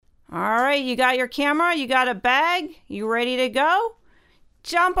All right, you got your camera, you got a bag, you ready to go?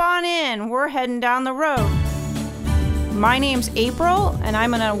 Jump on in, we're heading down the road. My name's April, and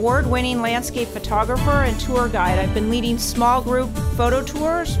I'm an award-winning landscape photographer and tour guide. I've been leading small group photo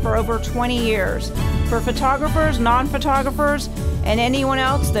tours for over 20 years for photographers, non-photographers, and anyone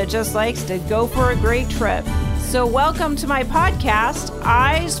else that just likes to go for a great trip. So welcome to my podcast,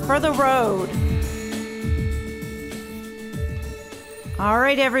 Eyes for the Road. All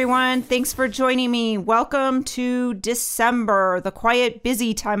right, everyone. Thanks for joining me. Welcome to December, the quiet,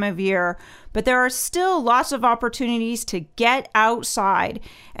 busy time of year. But there are still lots of opportunities to get outside.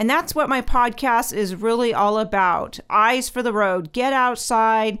 And that's what my podcast is really all about. Eyes for the road. Get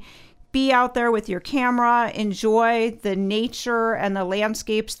outside. Be out there with your camera. Enjoy the nature and the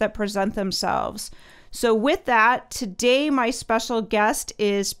landscapes that present themselves. So with that, today my special guest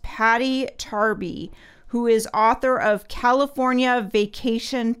is Patty Tarby, who is author of California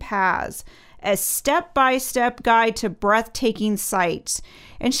Vacation Paths, a step-by-step guide to breathtaking sights.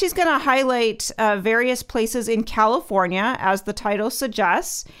 And she's going to highlight various places in California, as the title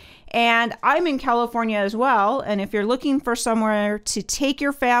suggests. And I'm in California as well. And if you're looking for somewhere to take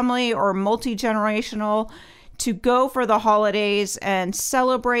your family or multi-generational to go for the holidays and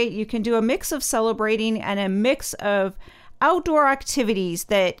celebrate, you can do a mix of celebrating and a mix of outdoor activities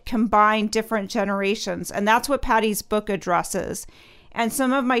that combine different generations. And that's what Patty's book addresses. And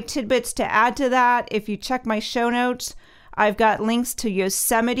some of my tidbits to add to that, if you check my show notes, I've got links to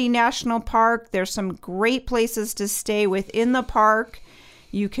Yosemite National Park. There's some great places to stay within the park.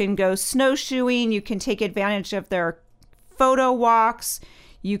 You can go snowshoeing. You can take advantage of their photo walks.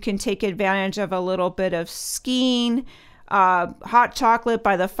 You can take advantage of a little bit of skiing, hot chocolate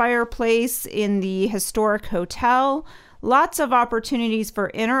by the fireplace in the historic hotel. Lots of opportunities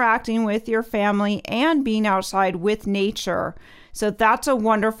for interacting with your family and being outside with nature. So that's a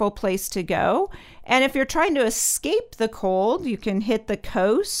wonderful place to go. And if you're trying to escape the cold, you can hit the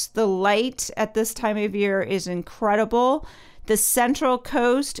coast. The light at this time of year is incredible. The Central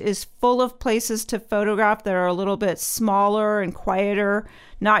Coast is full of places to photograph that are a little bit smaller and quieter,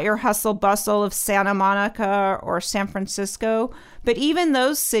 not your hustle bustle of Santa Monica or San Francisco. But even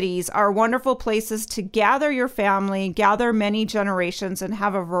those cities are wonderful places to gather your family, gather many generations, and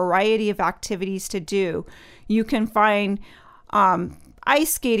have a variety of activities to do. You can find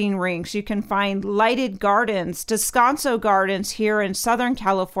ice skating rinks. You can find lighted gardens. Descanso Gardens here in Southern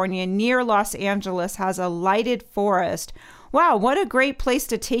California near Los Angeles has a lighted forest. Wow, what a great place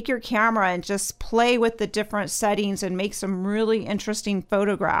to take your camera and just play with the different settings and make some really interesting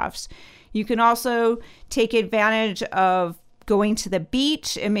photographs. You can also take advantage of going to the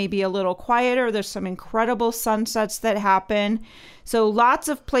beach. It may be a little quieter. There's some incredible sunsets that happen. So lots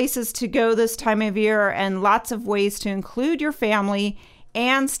of places to go this time of year and lots of ways to include your family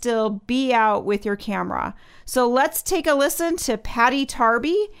and still be out with your camera. So let's take a listen to Patty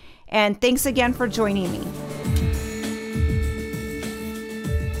Tarby, and thanks again for joining me.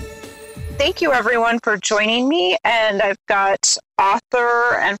 Thank you, everyone, for joining me. And I've got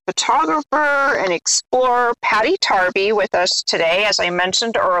author and photographer and explorer Patty Tarby with us today, as I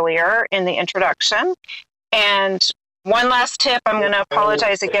mentioned earlier in the introduction. And one last tip, I'm going to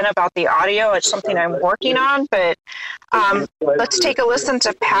apologize again about the audio. It's something I'm working on, but let's take a listen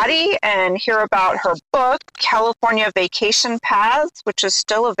to Patty and hear about her book, California Vacation Paths, which is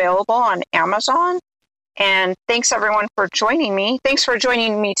still available on Amazon. And thanks, everyone, for joining me. Thanks for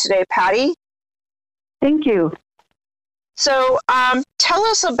joining me today, Patty. Thank you. So tell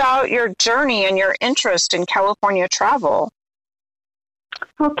us about your journey and your interest in California travel.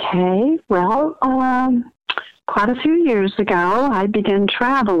 Okay. Well, quite a few years ago, I began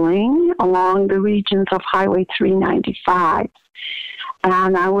traveling along the regions of Highway 395.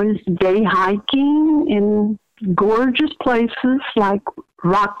 And I was day hiking in gorgeous places like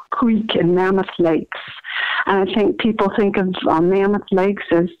Rock Creek and Mammoth Lakes. And I think people think of Mammoth Lakes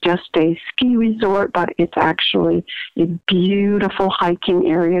as just a ski resort, but it's actually a beautiful hiking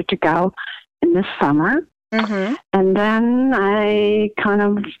area to go in the summer. Mm-hmm. And then I kind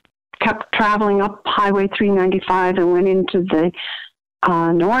of kept traveling up Highway 395 and went into the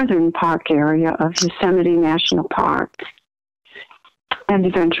northern park area of Yosemite National Park, and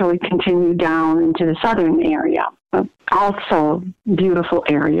eventually continued down into the southern area, also beautiful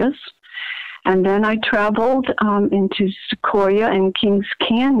areas. And then I traveled into Sequoia and Kings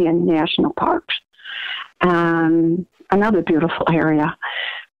Canyon National Parks, another beautiful area.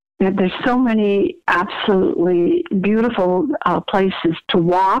 And there's so many absolutely beautiful places to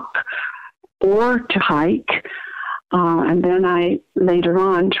walk or to hike. And then I later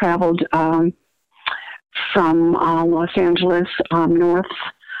on traveled from Los Angeles north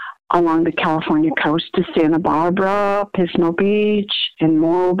along the California coast to Santa Barbara, Pismo Beach, and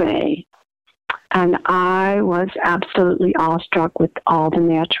Morro Bay. And I was absolutely awestruck with all the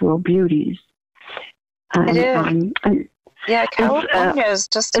natural beauties. It is. Yeah, California is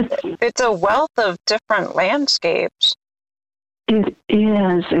just, it's a wealth of different landscapes. It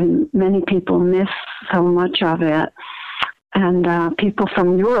is, and many people miss so much of it. And people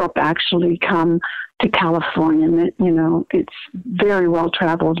from Europe actually come to California. You know, it's very well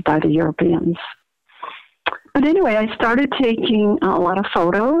traveled by the Europeans. But anyway, I started taking a lot of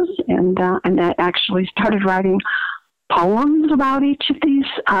photos, and I actually started writing poems about each of these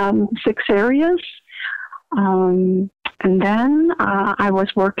 6 areas. And then I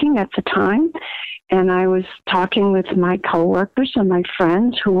was working at the time, and I was talking with my coworkers and my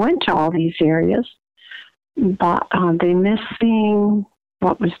friends who went to all these areas, but they missed seeing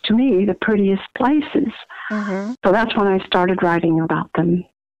what was, to me, the prettiest places. Mm-hmm. So that's when I started writing about them.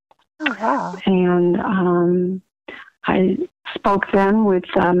 Oh, wow. And I spoke then with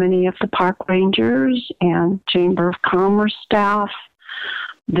many of the park rangers and Chamber of Commerce staff,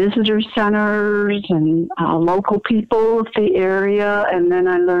 visitor centers, and local people of the area. And then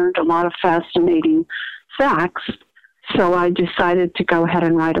I learned a lot of fascinating facts. So I decided to go ahead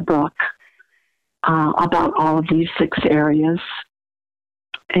and write a book about all of these 6 areas.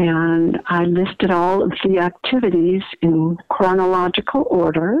 And I listed all of the activities in chronological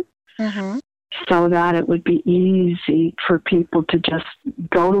order. Mm-hmm. So that it would be easy for people to just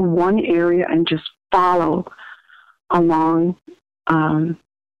go to one area and just follow along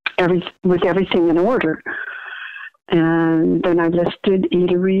with everything in order. And then I listed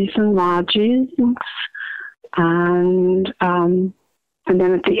eateries and lodges, and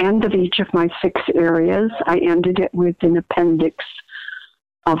then at the end of each of my 6 areas, I ended it with an appendix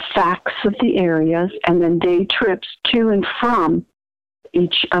of facts of the areas, and then day trips to and from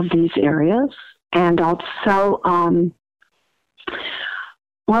each of these areas, and also,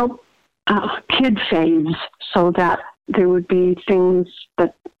 kid faves, so that there would be things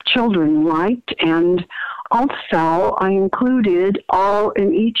that children liked, and also I included all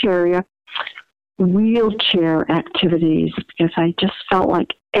in each area wheelchair activities, because I just felt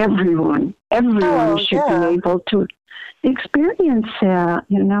like everyone should be able to experience that,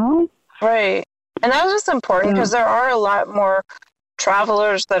 you know? Right. And that was just important because there are a lot more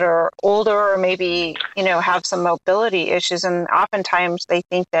travelers that are older or maybe, you know, have some mobility issues. And oftentimes they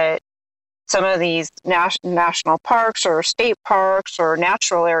think that some of these national parks or state parks or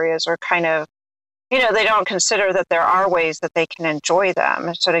natural areas are kind of, you know, they don't consider that there are ways that they can enjoy them.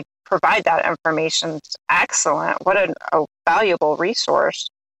 And so to provide that information is excellent. What a valuable resource.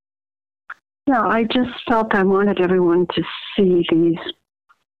 Yeah, I just felt I wanted everyone to see these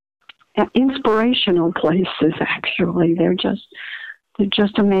inspirational places, actually. They're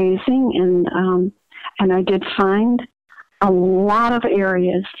just amazing, and I did find a lot of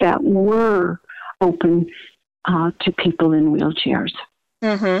areas that were open to people in wheelchairs.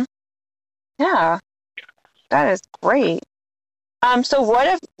 Mm-hmm. Yeah, that is great. So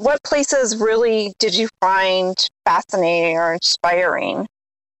what places really did you find fascinating or inspiring?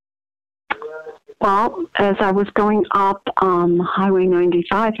 Well, as I was going up Highway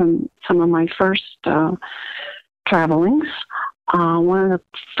 95 on some of my first travelings, one of the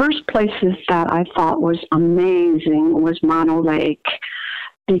first places that I thought was amazing was Mono Lake,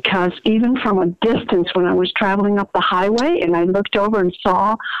 because even from a distance when I was traveling up the highway and I looked over and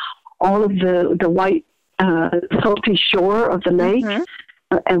saw all of the white salty shore of the lake, mm-hmm.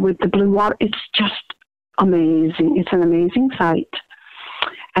 And with the blue water, it's just amazing. It's an amazing sight.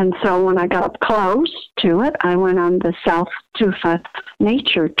 And so when I got up close to it, I went on the South Tufa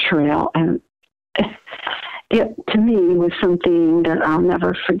Nature Trail, and it, to me, was something that I'll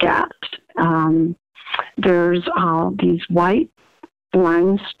never forget. There's these white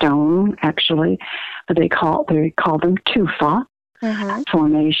limestone, actually, they call them tufa mm-hmm.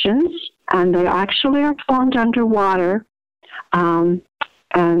 formations, and they actually are formed underwater.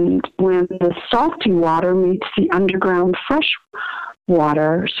 And when the salty water meets the underground fresh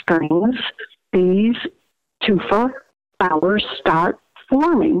water springs, these tufa flowers start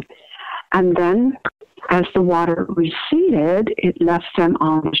forming. And then as the water receded, it left them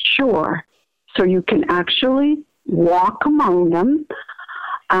on the shore. So you can actually walk among them.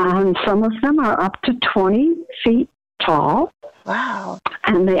 And some of them are up to 20 feet tall. Wow.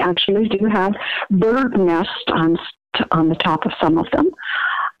 And they actually do have bird nests on the top of some of them.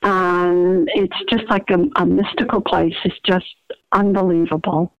 And it's just like a mystical place. It's just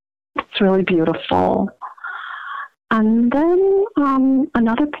unbelievable. It's really beautiful. And then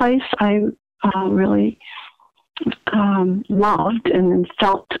another place I really loved and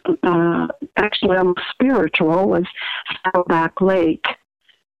felt actually almost spiritual was Saddleback Lake.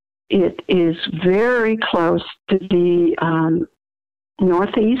 It is very close to the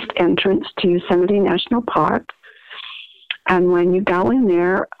northeast entrance to Yosemite National Park. And when you go in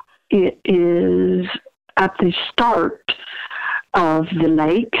there, it is at the start of the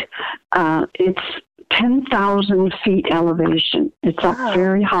lake. It's 10,000 feet elevation. It's up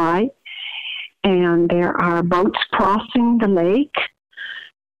very high. And there are boats crossing the lake.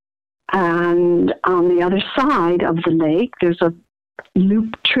 And on the other side of the lake, there's a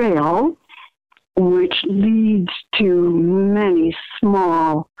loop trail which leads to many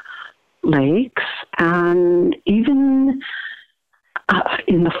small lakes. And even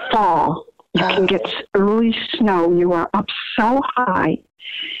in the fall, you can get early snow. You are up so high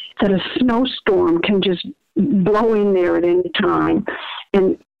that a snowstorm can just blow in there at any time.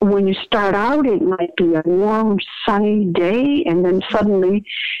 And when you start out, it might be a warm, sunny day, and then suddenly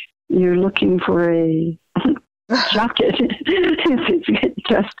you're looking for a jacket.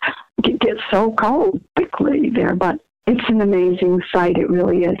 It gets so cold quickly there, but it's an amazing sight. It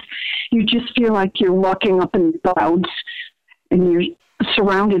really is. You just feel like you're walking up in clouds, and you're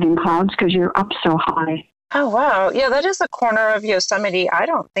surrounded in clouds because you're up so high. Oh, wow. Yeah, that is a corner of Yosemite I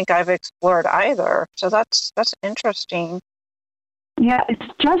don't think I've explored either. So that's interesting. Yeah, it's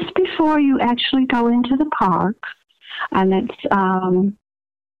just before you actually go into the park, and it's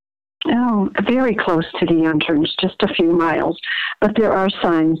very close to the entrance, just a few miles. But there are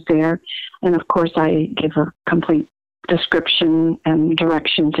signs there, and of course I give a complete description and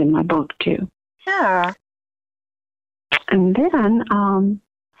directions in my book too. Yeah. And then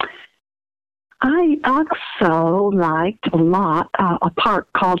I also liked a lot a park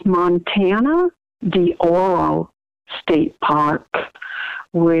called Montana de Oro State Park,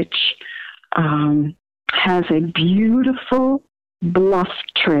 which has a beautiful bluff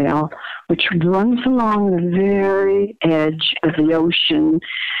trail which runs along the very edge of the ocean.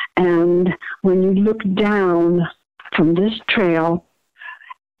 And when you look down from this trail,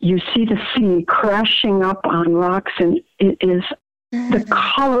 you see the sea crashing up on rocks, and it is the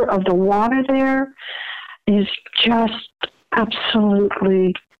color of the water there is just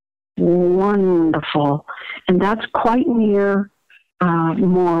absolutely wonderful. And that's quite near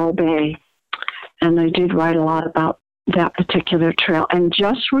Morro Bay. And I did write a lot about that particular trail. And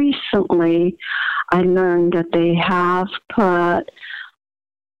just recently, I learned that they have put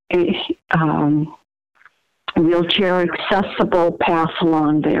a wheelchair accessible path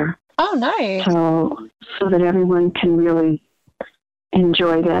along there. Oh, nice. So that everyone can really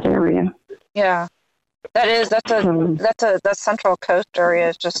enjoy that area. Yeah. That Central Coast area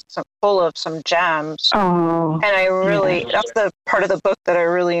is just full of some gems. Oh. And I really, that's the part of the book that I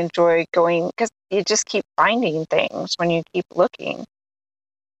really enjoy going, because you just keep finding things when you keep looking.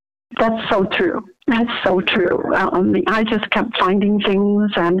 That's so true. That's so true. I just kept finding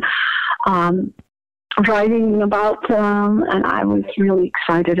things and writing about them, and I was really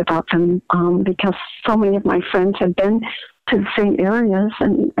excited about them because so many of my friends had been to the same areas,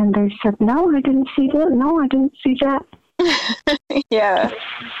 and they said, no, I didn't see that. No, I didn't see that. Yeah.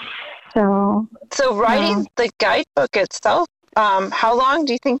 So writing the guidebook itself, how long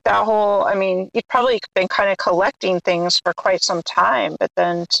do you think that whole, I mean, you've probably been kind of collecting things for quite some time, but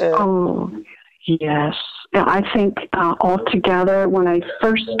then to... Oh, yes. I think altogether, when I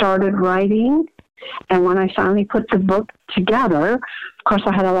first started writing, and when I finally put the book together, of course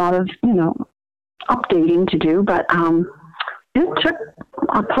I had a lot of, updating to do, but it took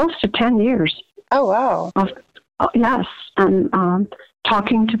close to 10 years. Oh, wow. Yes, and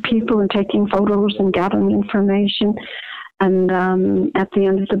talking to people and taking photos and gathering information. And at the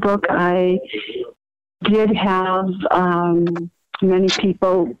end of the book, I did have many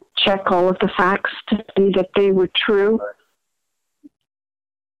people check all of the facts to see that they were true.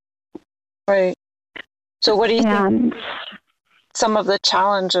 Right. So what do you think some of the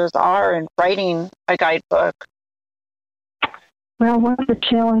challenges are in writing a guidebook? Well, one of the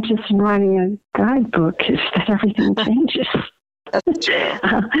challenges in writing a guidebook is that everything changes. That's true.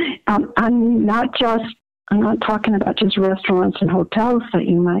 I'm not talking about just restaurants and hotels that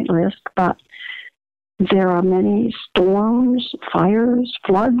you might list, but there are many storms, fires,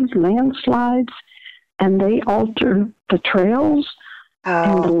 floods, landslides, and they alter the trails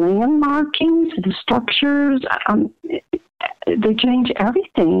and the land markings, the structures. They change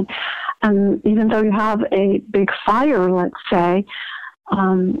everything. And even though you have a big fire, let's say,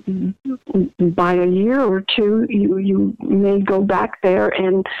 by a year or two, you may go back there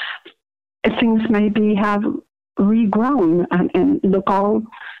and things maybe have regrown and look all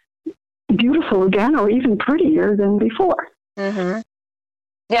beautiful again, or even prettier than before. Mm-hmm.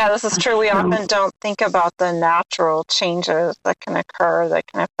 Yeah, this is true. We often don't think about the natural changes that can occur that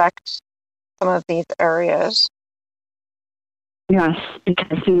can affect some of these areas. Yes,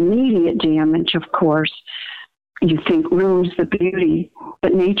 because the immediate damage, of course, you think ruins the beauty,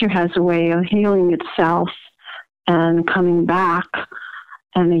 but nature has a way of healing itself and coming back,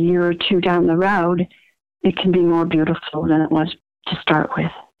 and a year or two down the road, it can be more beautiful than it was to start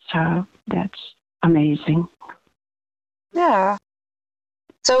with. So that's amazing. Yeah.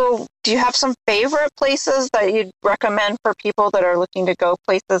 So do you have some favorite places that you'd recommend for people that are looking to go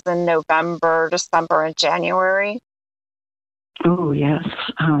places in November, December, and January? Oh, yes,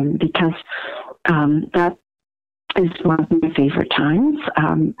 because that is one of my favorite times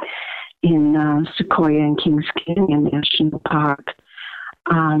in Sequoia and Kings Canyon National Park.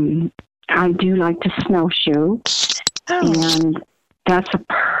 I do like to snowshoe, and that's a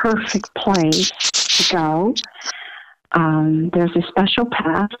perfect place to go. There's a special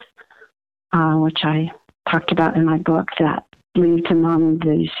path, which I talked about in my book, that leads among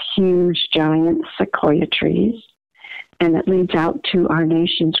these huge, giant sequoia trees, and it leads out to our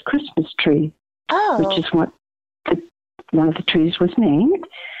nation's Christmas tree, which is what one of the trees was named.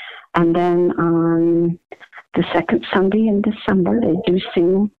 And then on the second Sunday in December, they do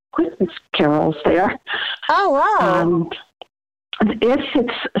sing Christmas carols there. Oh, wow. If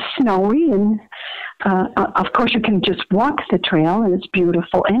it's snowy, and of course you can just walk the trail, and it's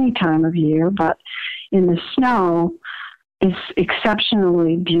beautiful any time of year, but in the snow, it's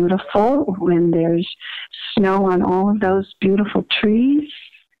exceptionally beautiful when there's snow on all of those beautiful trees.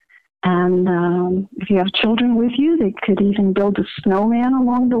 And if you have children with you, they could even build a snowman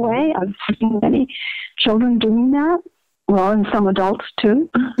along the way. I've seen many children doing that. Well, and some adults too.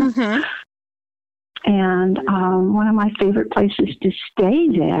 Mm-hmm. And one of my favorite places to stay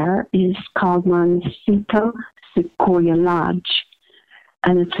there is called Montecito Sequoia Lodge.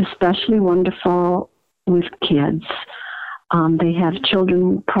 And it's especially wonderful with kids. They have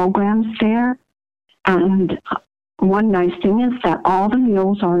children programs there. And one nice thing is that all the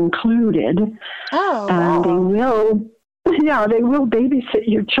meals are included. Oh, and wow. they will babysit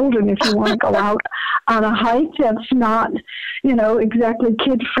your children if you want to go out on a hike that's not, exactly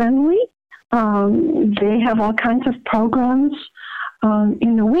kid-friendly. They have all kinds of programs.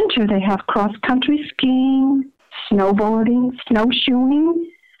 In the winter, they have cross-country skiing, snowboarding,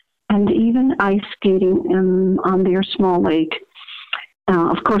 snowshoeing, and even ice skating on their small lake.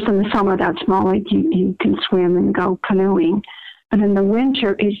 Of course, in the summer, that small lake, you can swim and go canoeing. But in the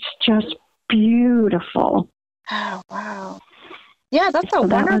winter, it's just beautiful. Oh, wow. Yeah, that's a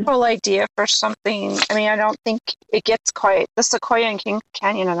wonderful idea for something. I mean, I don't think it gets quite, the Sequoia and Kings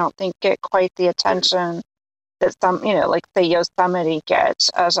Canyon, I don't think get quite the attention that some, like the Yosemite gets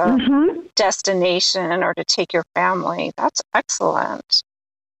as a destination or to take your family. That's excellent.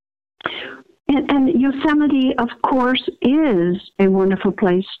 And Yosemite, of course, is a wonderful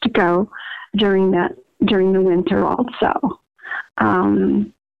place to go during the winter also.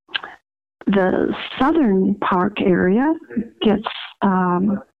 The southern park area gets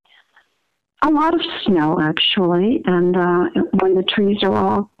a lot of snow, actually, and when the trees are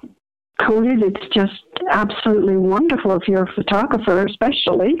all coated, it's just absolutely wonderful if you're a photographer,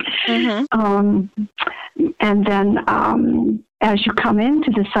 especially. Mm-hmm. And then as you come into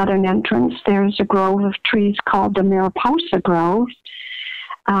the southern entrance, there's a grove of trees called the Mariposa Grove.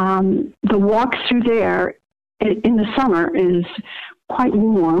 The walk through there in the summer is quite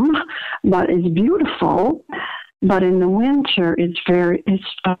warm, but it's beautiful. But in the winter, it's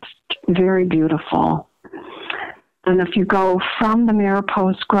just very beautiful. And if you go from the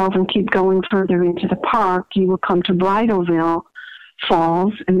Mariposa Grove and keep going further into the park, you will come to Bridalveil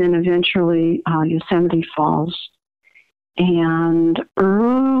Falls and then eventually Yosemite Falls. And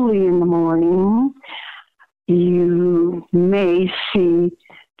early in the morning, you may see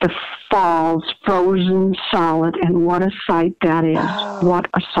the falls frozen solid, and what a sight that is. Oh. What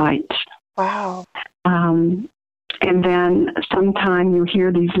a sight. Wow. And then sometime you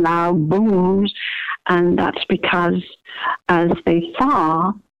hear these loud booms, and that's because as they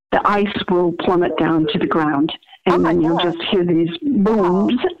thaw, the ice will plummet down to the ground, and then you'll just hear these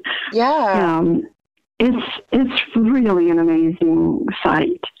booms. Yeah. It's really an amazing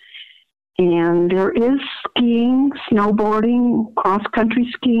sight. And there is skiing, snowboarding,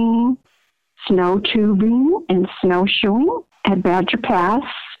 cross-country skiing, snow tubing, and snowshoeing at Badger Pass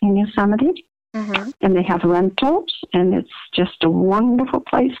in Yosemite. Mm-hmm. And they have rentals, and it's just a wonderful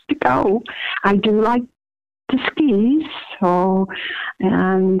place to go. I do like to ski,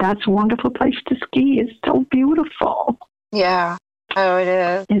 and that's a wonderful place to ski. It's so beautiful. Yeah. Oh, it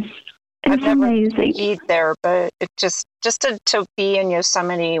is. It's I've never amazing. skied there, but it just to be in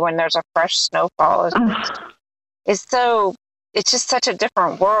Yosemite when there's a fresh snowfall is so, it's just such a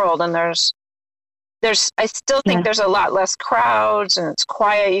different world. And I still think Yes. there's a lot less crowds and it's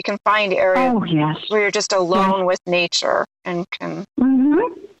quiet. You can find areas Oh, yes. where you're just alone with nature and can. Mm-hmm.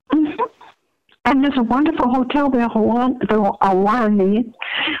 Mm-hmm. And there's a wonderful hotel there, the Ahwahnee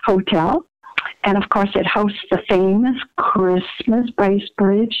Hotel. And, of course, it hosts the famous Christmas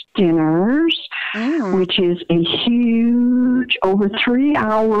Bracebridge dinners, which is a huge, over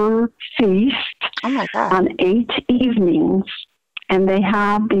 3-hour feast on 8 evenings. And they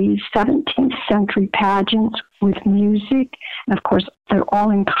have these 17th century pageants with music. And, of course, they're all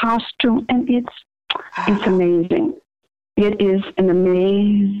in costume, and it's amazing. It is an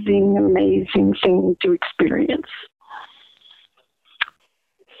amazing, amazing thing to experience.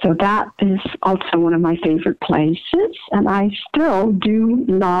 So that is also one of my favorite places. And I still do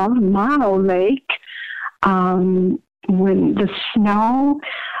love Mono Lake. When the snow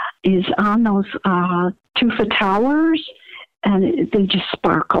is on those tufa towers, and they just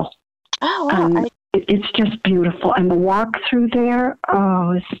sparkle. Oh, wow. It's just beautiful. And the walk through there,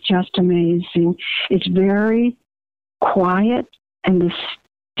 it's just amazing. It's very quiet, and the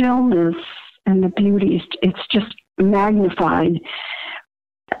stillness and the beauty, it's just magnified.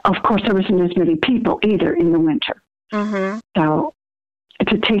 Of course, there isn't as many people either in the winter. Mm-hmm. So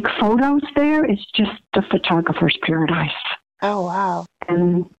to take photos there, it's just a photographer's paradise. Oh, wow.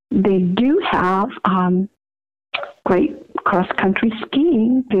 And they do have great cross-country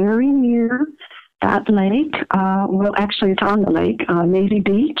skiing very near that lake. Well, actually, it's on the lake, Navy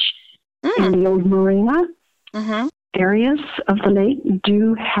Beach and the old marina. Mm-hmm. Areas of the lake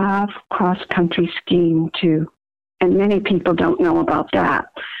do have cross-country skiing, too. And many people don't know about that.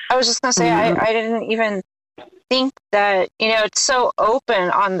 I was just going to say, I didn't even think that, it's so open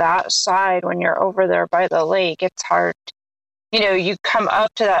on that side when you're over there by the lake. It's hard, you come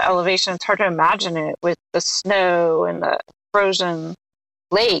up to that elevation, it's hard to imagine it with the snow and the frozen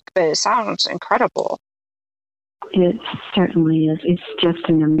lake, but it sounds incredible. It certainly is. It's just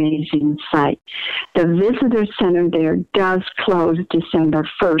an amazing sight. The visitor center there does close December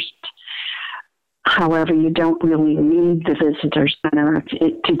 1st. However, you don't really need the visitor center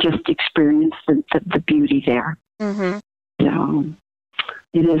to just experience the beauty there. Mm-hmm. So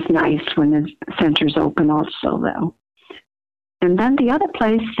it is nice when the center's open also, though. And then the other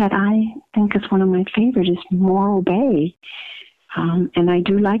place that I think is one of my favorites is Morro Bay. And I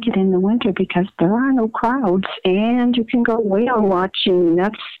do like it in the winter because there are no crowds, and you can go whale watching.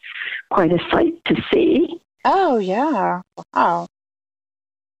 That's quite a sight to see. Oh, yeah. Wow.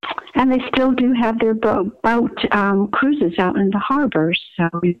 And they still do have their boat cruises out in the harbor, so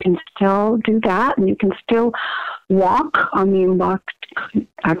you can still do that, and you can still walk on the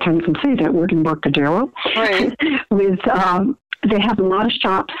I can't even say that word, Embarcadero. Right. They have a lot of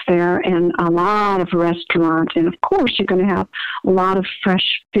shops there and a lot of restaurants, and of course you're going to have a lot of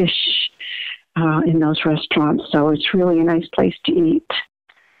fresh fish in those restaurants, so it's really a nice place to eat.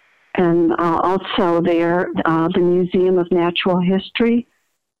 And also there, the Museum of Natural History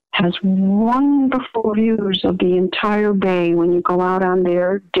has wonderful views of the entire bay when you go out on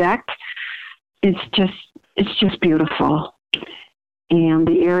their deck. It's just beautiful. And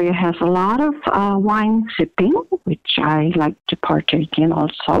the area has a lot of wine sipping, which I like to partake in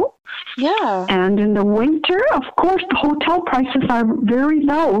also. Yeah. And in the winter, of course, the hotel prices are very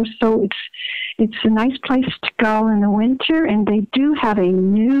low, so it's a nice place to go in the winter. And they do have a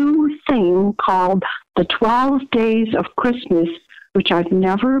new thing called the 12 Days of Christmas, which I've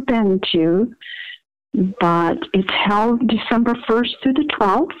never been to, but it's held December 1st through the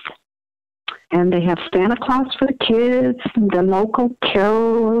 12th. And they have Santa Claus for the kids, and the local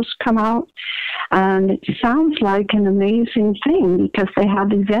carols come out. And it sounds like an amazing thing because they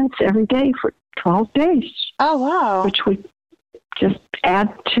have events every day for 12 days. Oh, wow. Which would just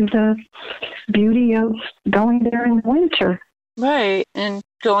add to the beauty of going there in the winter. Right. And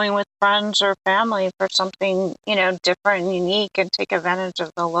going with friends or family for something, different and unique and take advantage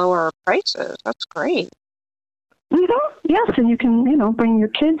of the lower prices. That's great. Mm-hmm. Yes, and you can, bring your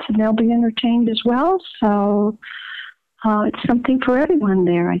kids and they'll be entertained as well. So it's something for everyone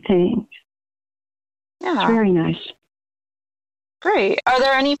there, I think. Yeah. It's very nice. Great. Are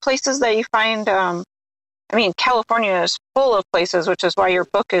there any places that you find, California is full of places, which is why your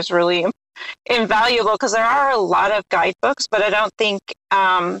book is really invaluable because there are a lot of guidebooks, but I don't think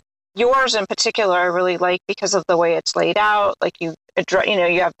yours in particular I really like because of the way it's laid out. Like you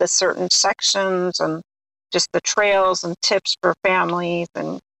have the certain sections and just the trails and tips for families.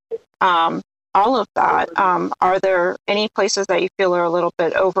 And all of that. Are there any places that you feel are a little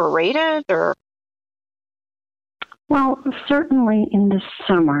bit overrated or? Well, certainly in the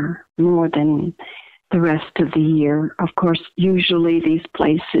summer more than the rest of the year. Of course, usually these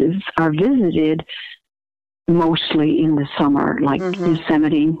places are visited mostly in the summer, like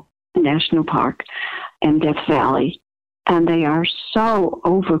Yosemite National Park and Death Valley, and they are so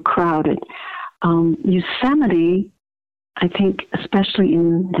overcrowded. Yosemite, I think, especially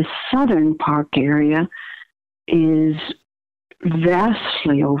in the southern park area, is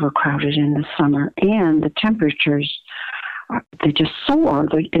vastly overcrowded in the summer, and the temperatures, they just soar.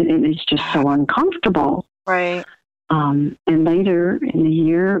 It's just so uncomfortable. Right. And later in the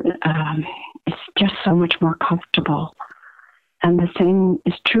year, it's just so much more comfortable. And the same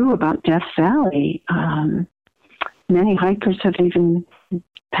is true about Death Valley. Many hikers have even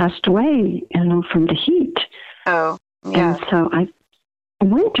passed away, from the heat. Oh, yeah. And so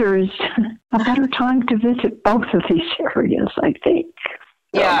winter is a better time to visit both of these areas, I think.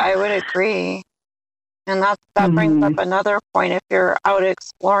 Yeah, I would agree. And that brings up another point. If you're out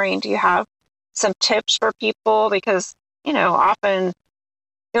exploring, do you have some tips for people? Because, often,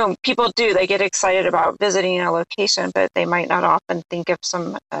 people they get excited about visiting a location, but they might not often think of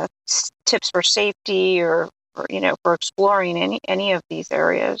some tips for safety or for exploring any of these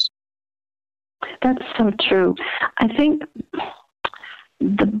areas. That's so true. I think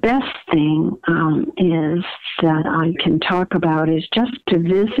the best thing is that I can talk about is just to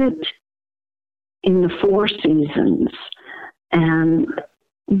visit in the 4 seasons and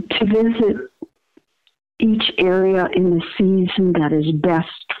to visit each area in the season that is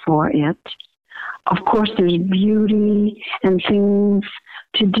best for it. Of course, there's beauty and things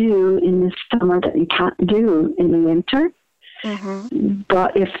to do in the summer that you can't do in the winter.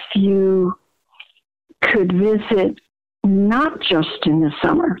 But if you could visit not just in the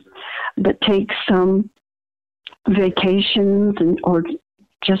summer, but take some vacations or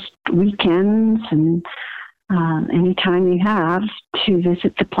just weekends and any time you have to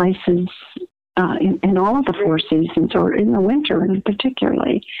visit the places in all of the 4 seasons or in the winter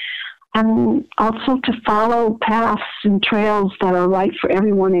particularly. And also to follow paths and trails that are right for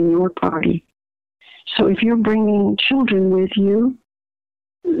everyone in your party. So if you're bringing children with you,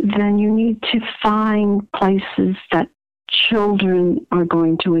 then you need to find places that children are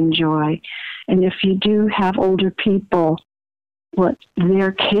going to enjoy. And if you do have older people, what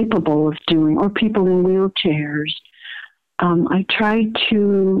they're capable of doing, or people in wheelchairs. I tried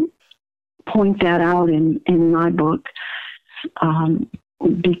to point that out in my book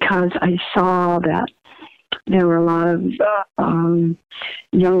because I saw that there were a lot of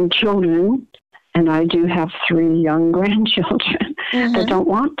young children, and I do have 3 young grandchildren that don't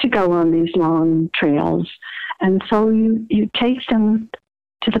want to go on these long trails. And so you take them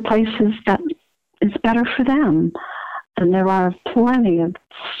to the places that is better for them. And there are plenty of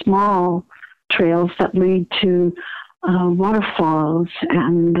small trails that lead to waterfalls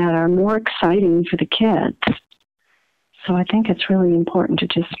and that are more exciting for the kids. So I think it's really important to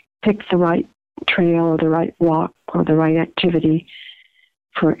just pick the right trail or the right walk or the right activity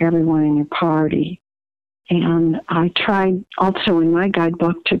for everyone in your party. And I tried also in my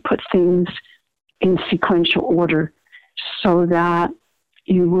guidebook to put things in sequential order so that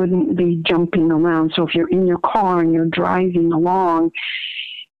you wouldn't be jumping around. So if you're in your car and you're driving along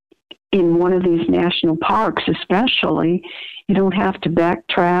in one of these national parks especially, you don't have to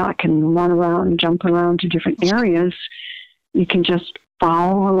backtrack and run around and jump around to different areas. You can just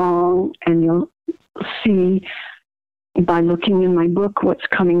follow along and you'll see by looking in my book what's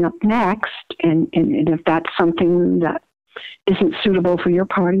coming up next. And if that's something that isn't suitable for your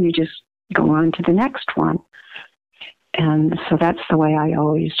party, you just go on to the next one. And so that's the way I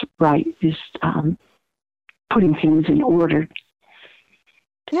always write, is putting things in order.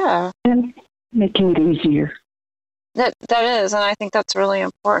 Yeah. And making it easier. That is, and I think that's really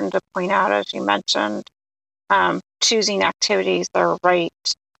important to point out, as you mentioned, choosing activities that are right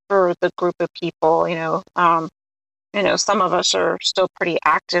for the group of people. Some of us are still pretty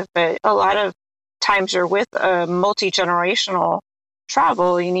active, but a lot of times you're with a multi-generational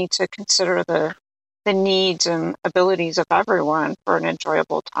travel, you need to consider the needs and abilities of everyone for an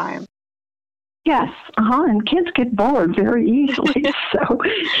enjoyable time. Yes, and kids get bored very easily, so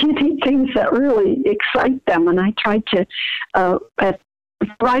you need things that really excite them. And I tried to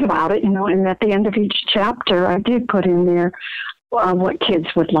write about it, and at the end of each chapter, I did put in there what kids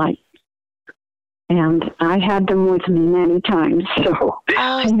would like. And I had them with me many times, so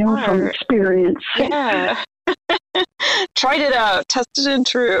I know from experience. Yeah. Tried it out, tested and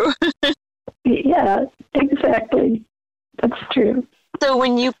true. Yeah, exactly. That's true. So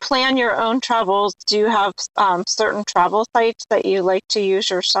when you plan your own travels, do you have certain travel sites that you like to use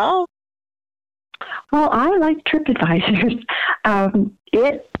yourself? Well, I like TripAdvisor.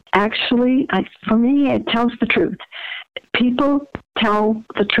 It actually, for me, it tells the truth. People tell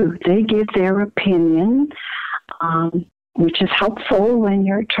the truth. They give their opinion, which is helpful when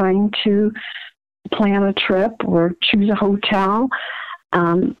you're trying to plan a trip or choose a hotel,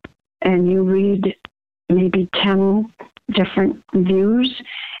 and you read maybe 10 different views,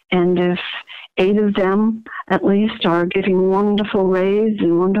 and if 8 of them at least are giving wonderful raves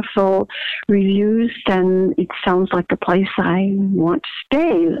and wonderful reviews, then it sounds like a place I want to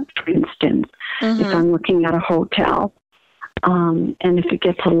stay, for instance, if I'm looking at a hotel. And if it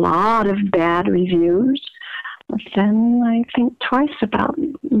gets a lot of bad reviews, then I think twice about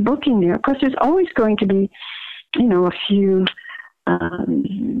booking there. Of course, there's always going to be, a few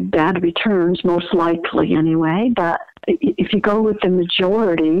bad returns, most likely anyway, but if you go with the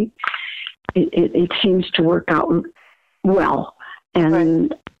majority, it seems to work out well.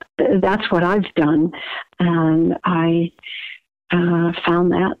 And that's what I've done. And I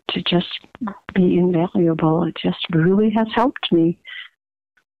found that to just be invaluable. It just really has helped me.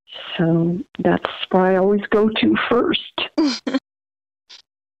 So that's where I always go to first.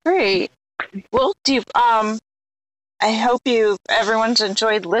 Great. Well, I hope everyone's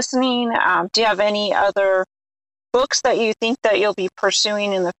enjoyed listening. Do you have any other books that you think that you'll be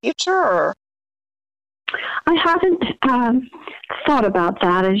pursuing in the future? Or? I haven't thought about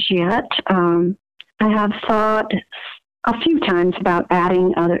that as yet. I have thought a few times about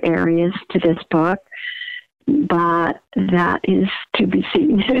adding other areas to this book, but that is to be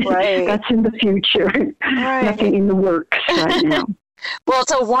seen. Right. That's in the future. Right. Nothing in the works right now. Well,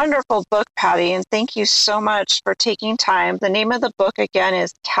 it's a wonderful book, Patty, and thank you so much for taking time. The name of the book, again,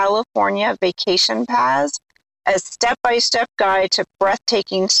 is California Vacation Paths, a step-by-step guide to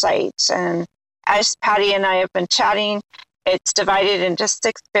breathtaking sights. And as Patty and I have been chatting, it's divided into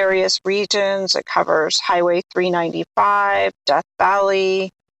 6 various regions. It covers Highway 395, Death Valley,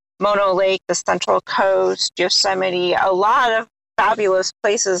 Mono Lake, the Central Coast, Yosemite, a lot of fabulous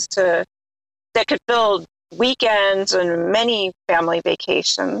places that could fill weekends and many family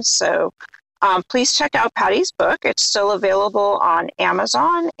vacations. So please check out Patty's book. It's still available on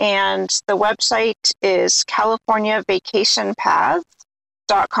Amazon, and the website is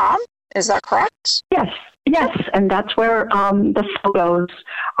californiavacationpaths.com. Is that correct? Yes, and that's where the photos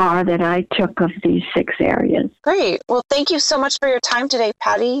are that I took of these 6 areas. Great. Well, thank you so much for your time today,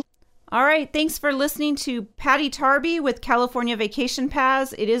 Patty. All right. Thanks for listening to Patty Tarby with California Vacation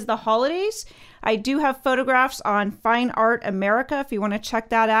Paths. It is the holidays. I do have photographs on Fine Art America if you want to check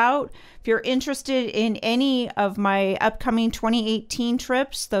that out. If you're interested in any of my upcoming 2018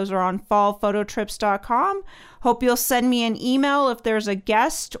 trips, those are on fallphototrips.com. Hope you'll send me an email if there's a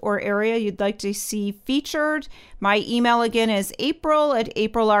guest or area you'd like to see featured. My email again is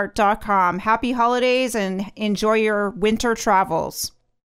april@aprilart.com. Happy holidays and enjoy your winter travels.